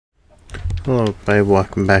Hello everybody,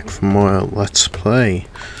 welcome back for more Let's Play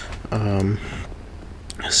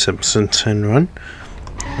Simpsons Run.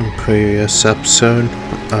 In previous episode,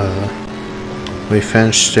 we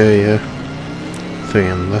finished Area 3.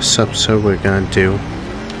 In this episode, we're gonna do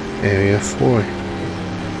Area 4.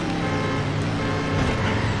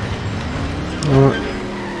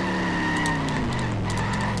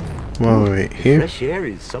 Well, right here. Fresh air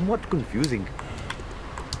is somewhat confusing.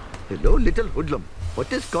 Hello, little hoodlum. What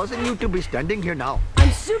is causing you to be standing here now?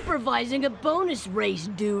 I'm supervising a bonus race,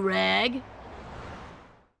 do-rag.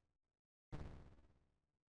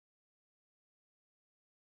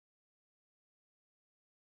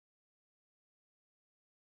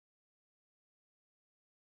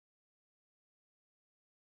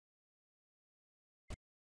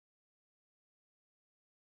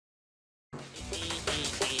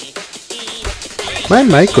 My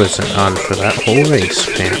mic wasn't on for that whole race,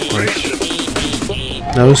 apparently.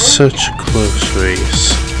 That was such a close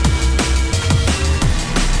race.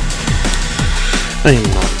 I'm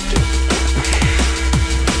not doing it.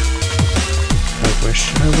 I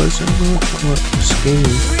wish I wasn't looking at this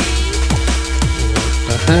game.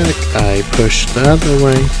 What the heck? I pushed the other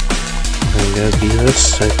way. I'm gonna be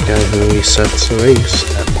this type guy who resets the race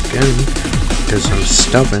at the beginning because I'm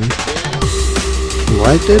stubborn.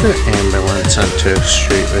 Why did an ambulance enter a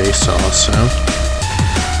street race also?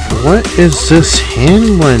 What is this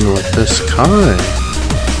handling with this car? Right,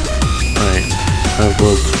 the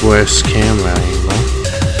world's worst camera angle.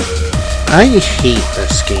 I hate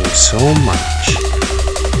this game so much.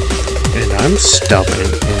 And I'm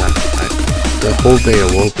stubborn, and the whole day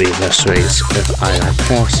will be this race if I don't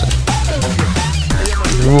pass it.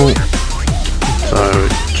 No. Thought I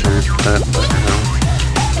would jump that, but no.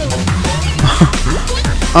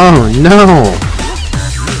 Oh no!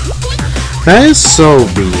 That is so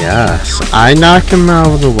BS. I knock him out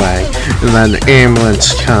of the way, and then the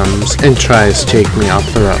ambulance comes and tries to take me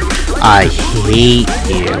off the road. I hate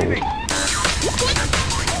you.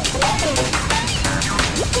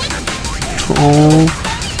 Oh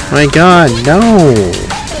my god, no!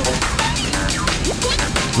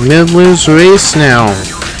 I'm gonna lose the race now,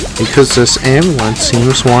 because this ambulance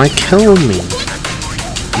seems to want to kill me.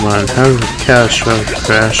 Come on, have a cash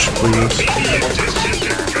crash, please.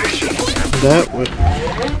 That would...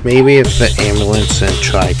 Maybe if the ambulance didn't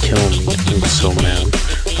try to kill me, I'm so mad.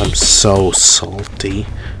 I'm so salty.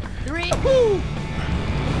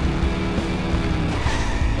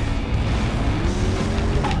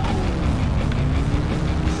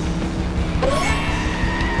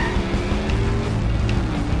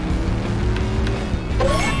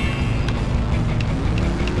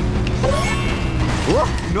 Oh,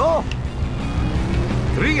 no!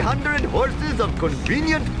 300 horses of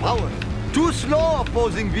convenient power. Too slow,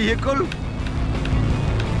 opposing vehicle.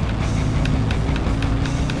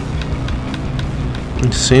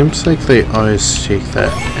 It seems like they always take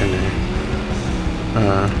that in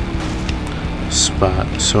a spot,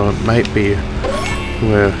 so it might be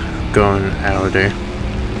we're going outer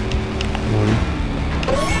one.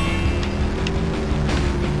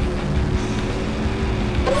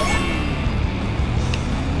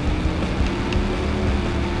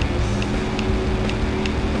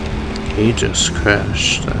 He just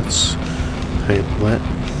crashed. That's pretty lit.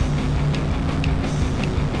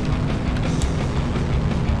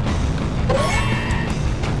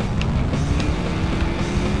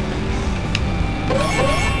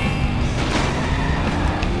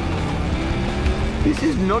 This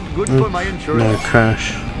is not good for my insurance. No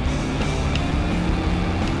crash.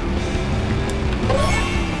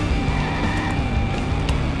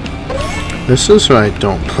 This is why I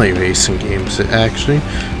don't play racing games. It actually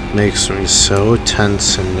makes me so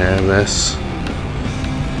tense and nervous.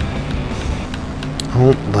 I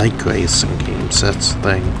don't like racing games, that's the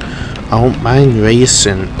thing. I don't mind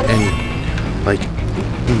racing in like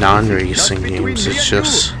non-racing games, it's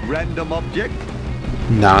just random object.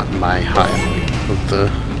 not my highlight of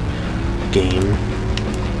the game.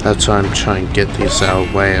 That's why I'm trying to get these out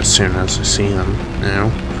of the way as soon as I see them, you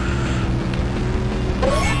know?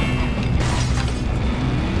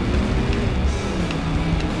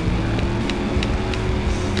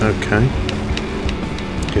 Okay.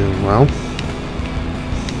 Doing well.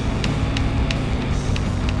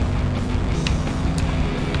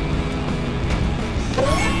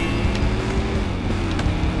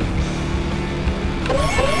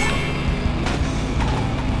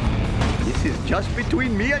 This is just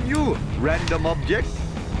between me and you, random object.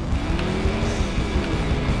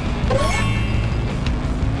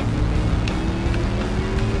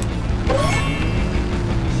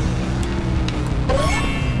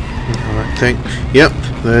 thing. Yep,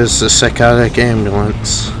 there's the psychotic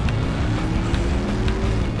ambulance.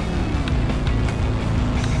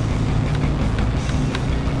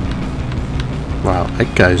 Wow,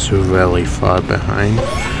 that guy's really far behind.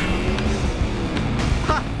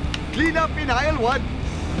 Ha! Clean up in aisle 1.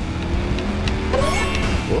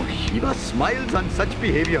 Oh, Shiva smiles on such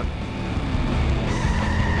behavior.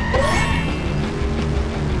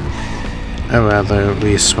 I'd rather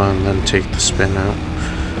respawn than take the spin out.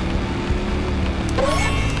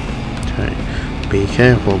 Okay, be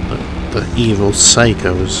careful, the evil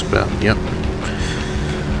psychos, but yep.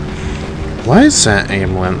 Why is that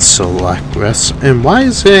ambulance so luckless? And why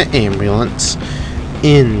is that ambulance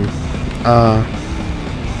in a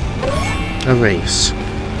race?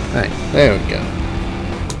 Right, there we go.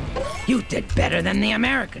 You did better than the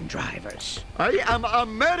American drivers. I am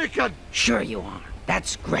American. Sure you are.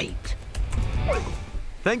 That's great.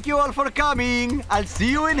 Thank you all for coming. I'll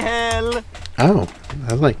see you in hell. Oh,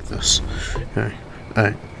 I like this. Okay.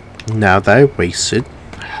 Now that I wasted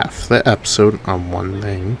half the episode on one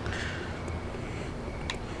thing,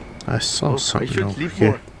 I saw something over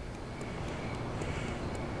here.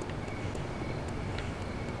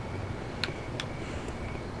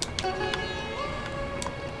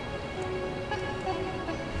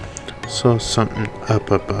 Saw something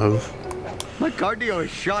up above. My cardio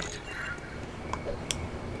is shot.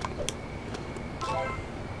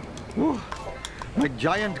 Oh, my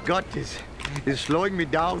giant gut is slowing me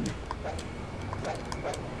down.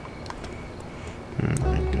 Oh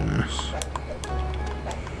my goodness.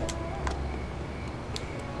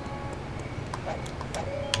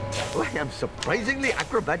 Oh, I am surprisingly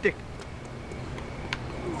acrobatic.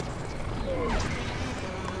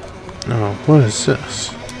 Oh, what is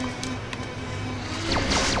this?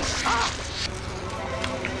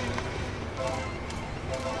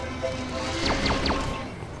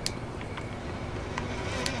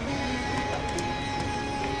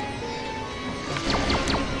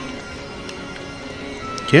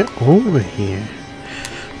 Get over here.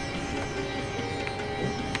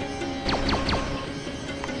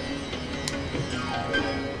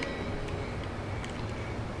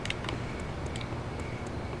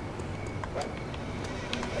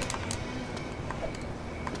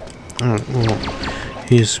 Oh, well,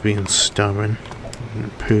 he's being stubborn.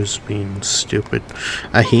 And Pooh's being stupid.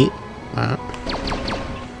 I hate that.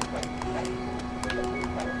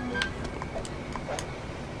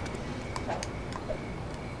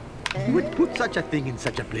 Who would put such a thing in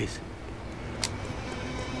such a place?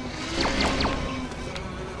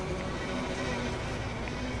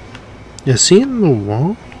 Is he in the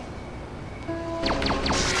wall? No.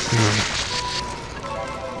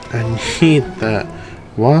 I need that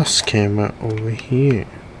wasp camera over here.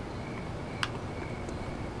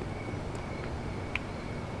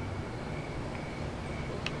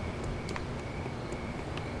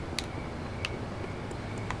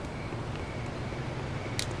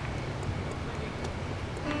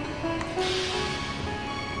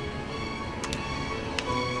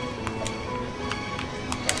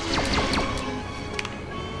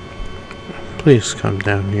 Please come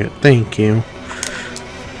down here. Thank you.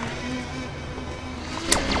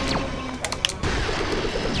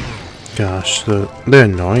 Gosh, they're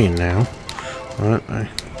annoying now. What?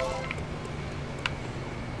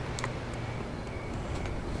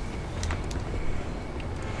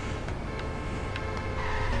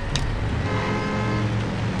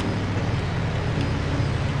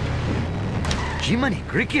 Jiminy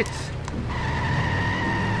crickets!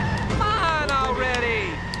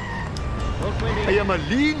 I am a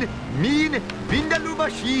lean, mean, Vindaloo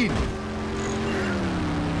machine.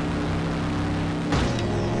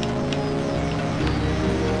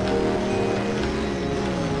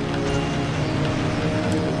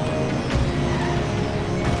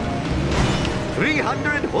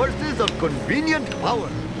 "300 horses of convenient power."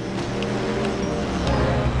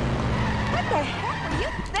 What the heck were you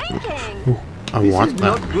thinking? Ooh, I want This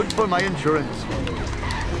that. is not good for my insurance.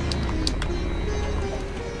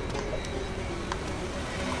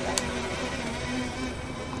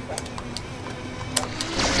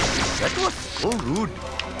 That was so rude.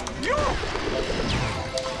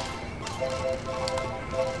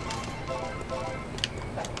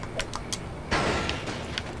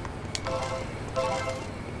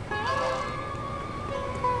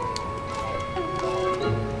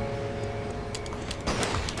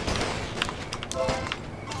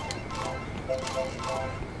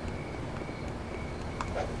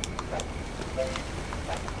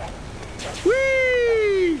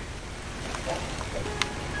 Whee!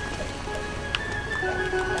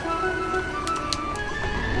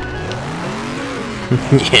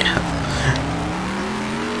 Yeah,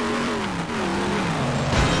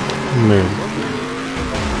 Moon.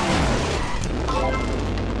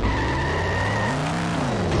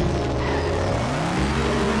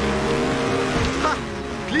 Ha!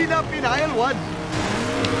 Clean up in aisle 1.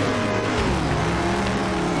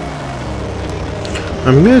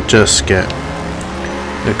 I'm gonna just get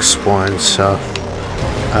exploring stuff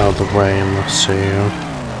out of the way in this video.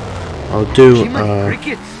 I'll do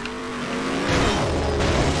Crickets.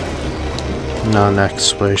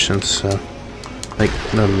 non-exploration stuff, like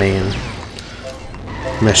the main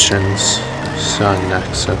missions. So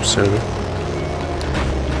next episode.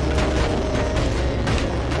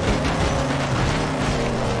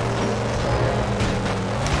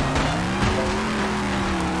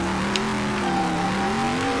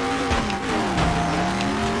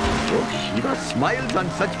 Smiles on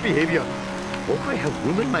such behavior. Hope I have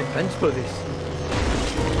room in my pants for this.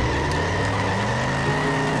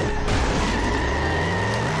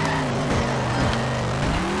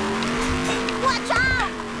 Watch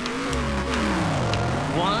out!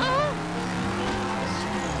 What?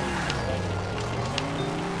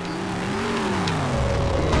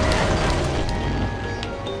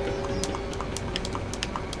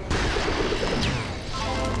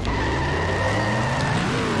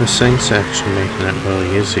 This thing's actually making it really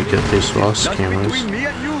easy to get these lost Just cameras. between me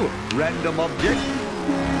and you, random object.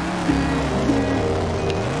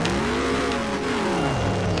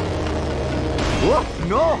 Oh,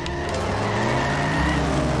 no!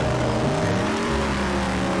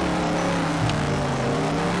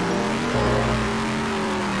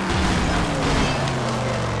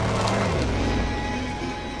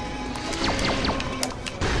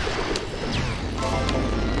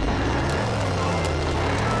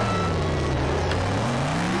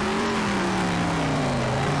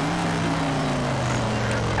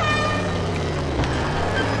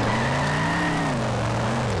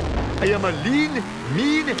 I am a lean,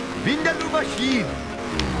 mean, Vindaloo machine.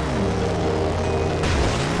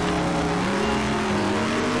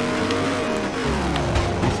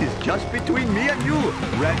 This is just between me and you,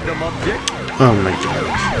 random object. Oh my god.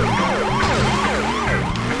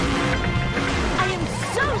 I am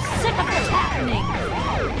so sick of this happening.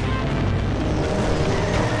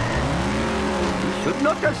 You should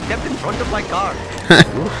not have stepped in front of my car.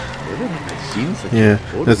 Never have I seen such Yeah,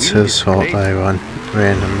 a it's his fault great. I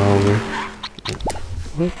ran him over.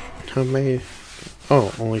 What? How many?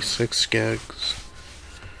 Oh, only 6 gags.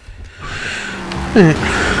 Help!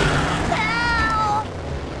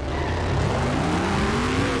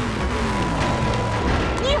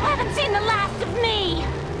 You haven't seen the last of me!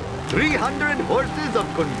 300 horses of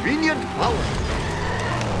convenient power.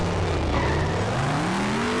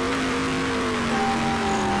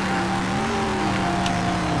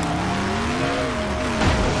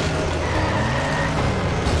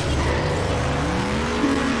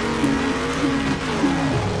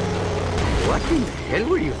 What in the hell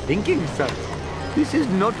were you thinking, sir? This is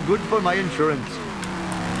not good for my insurance.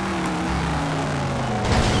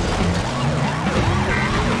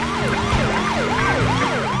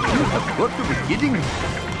 You have got to be kidding me.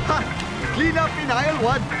 Ha! Clean up in aisle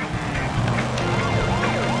 1.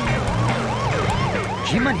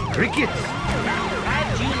 Jiminy crickets!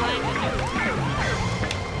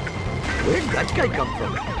 Where'd that guy come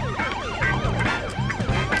from?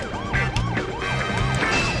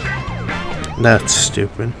 That's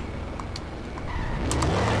stupid.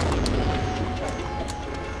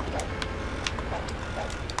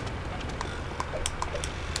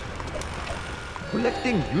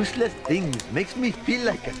 Collecting useless things makes me feel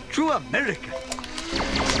like a true American.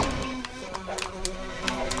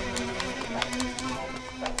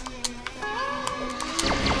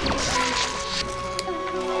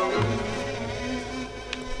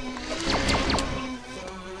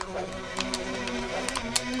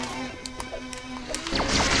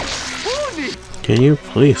 Can you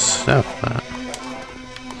please stop that?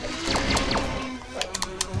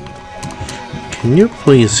 Can you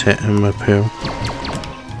please hit him with poo?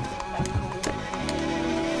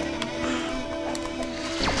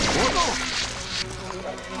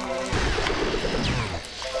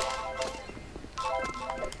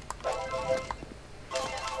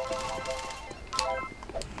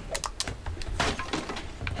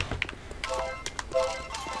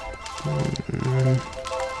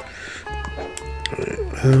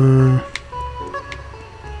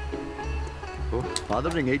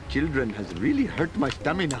 Fathering 8 children has really hurt my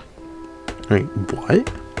stamina. Wait, what?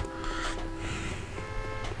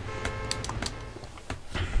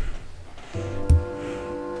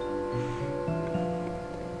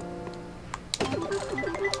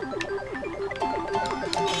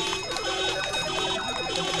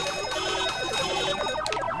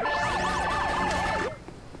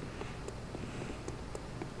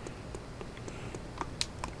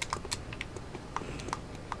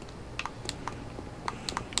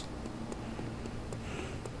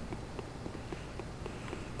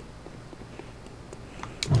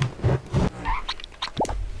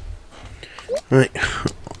 Right.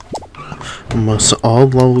 Almost all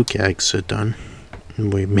low gags are done.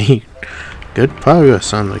 And we made good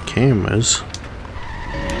progress on the cameras.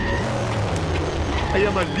 I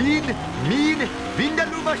am a lean, mean,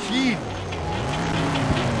 Vindaloo machine.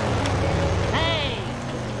 Hey!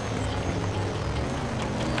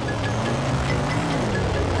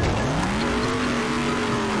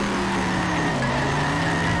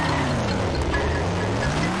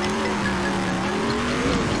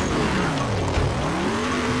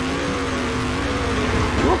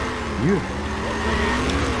 You.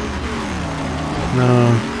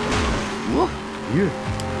 No. You.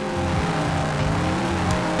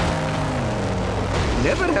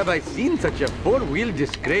 Never have I seen such a four-wheel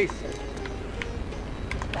disgrace.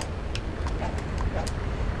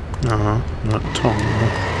 No, not at all.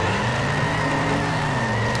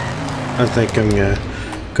 I think I'm gonna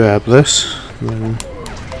grab this, and then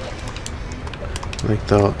I think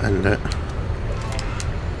that'll end it.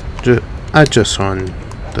 I just want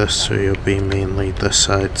this, so you'll be mainly the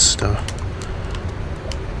side stuff.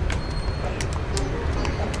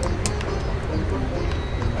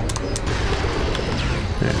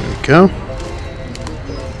 There we go.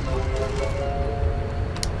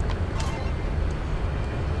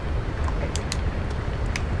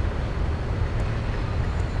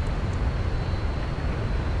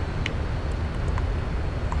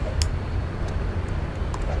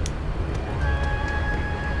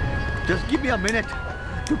 Just give me a minute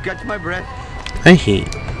to catch my breath. I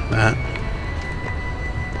hate that.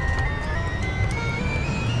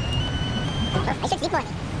 I should sleep more.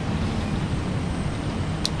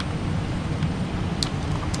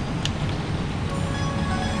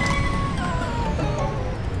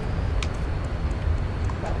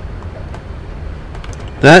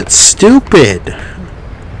 That's stupid.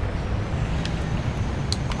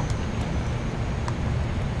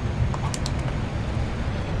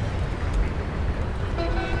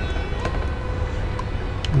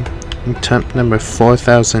 Attempt number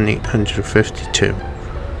 4852.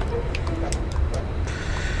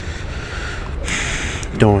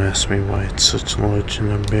 Don't ask me why it's such a large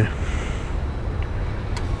number.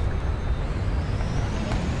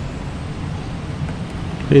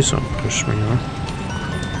 Please don't push me off.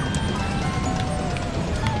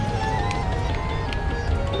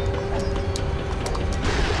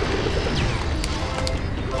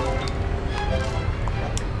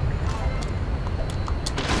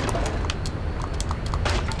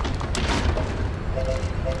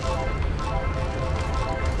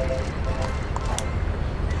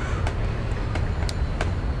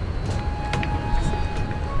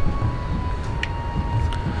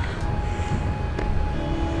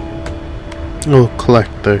 We'll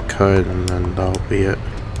collect the card and then that'll be it.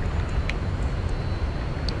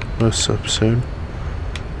 This episode.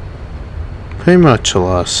 Pretty much a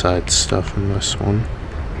lot of side stuff in this one.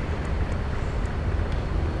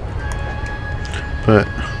 But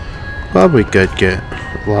probably could get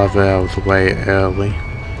lava out of the way early.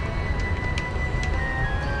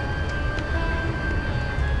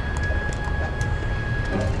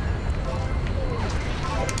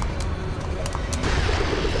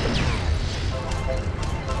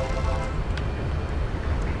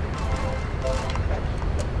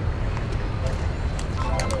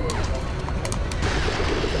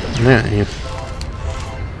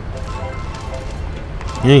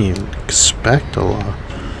 Yeah, you expect a lot of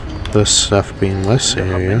this stuff being this How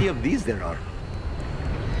many area. of these there are?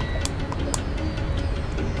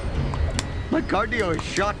 My cardio is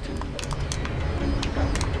shot.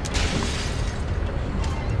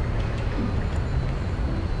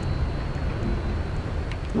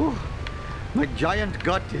 Oh, my giant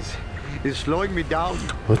gut is slowing me down.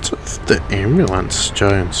 What's with the ambulance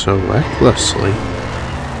driving so recklessly?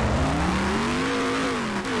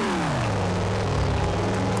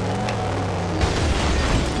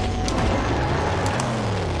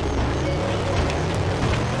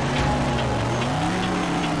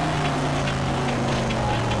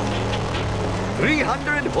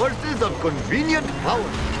 Horses of convenient power.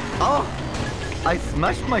 Oh, I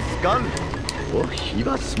smashed my skull. Oh,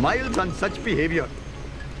 Shiva smiles on such behavior.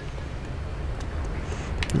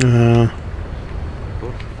 Oh,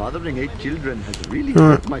 fathering 8 children has really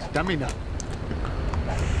hurt my stamina.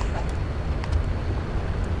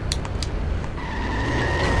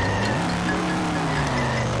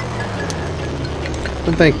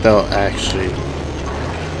 I think they'll actually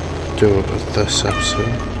do it with this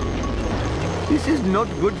episode. This is not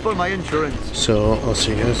good for my insurance. So I'll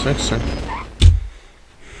see you guys next time.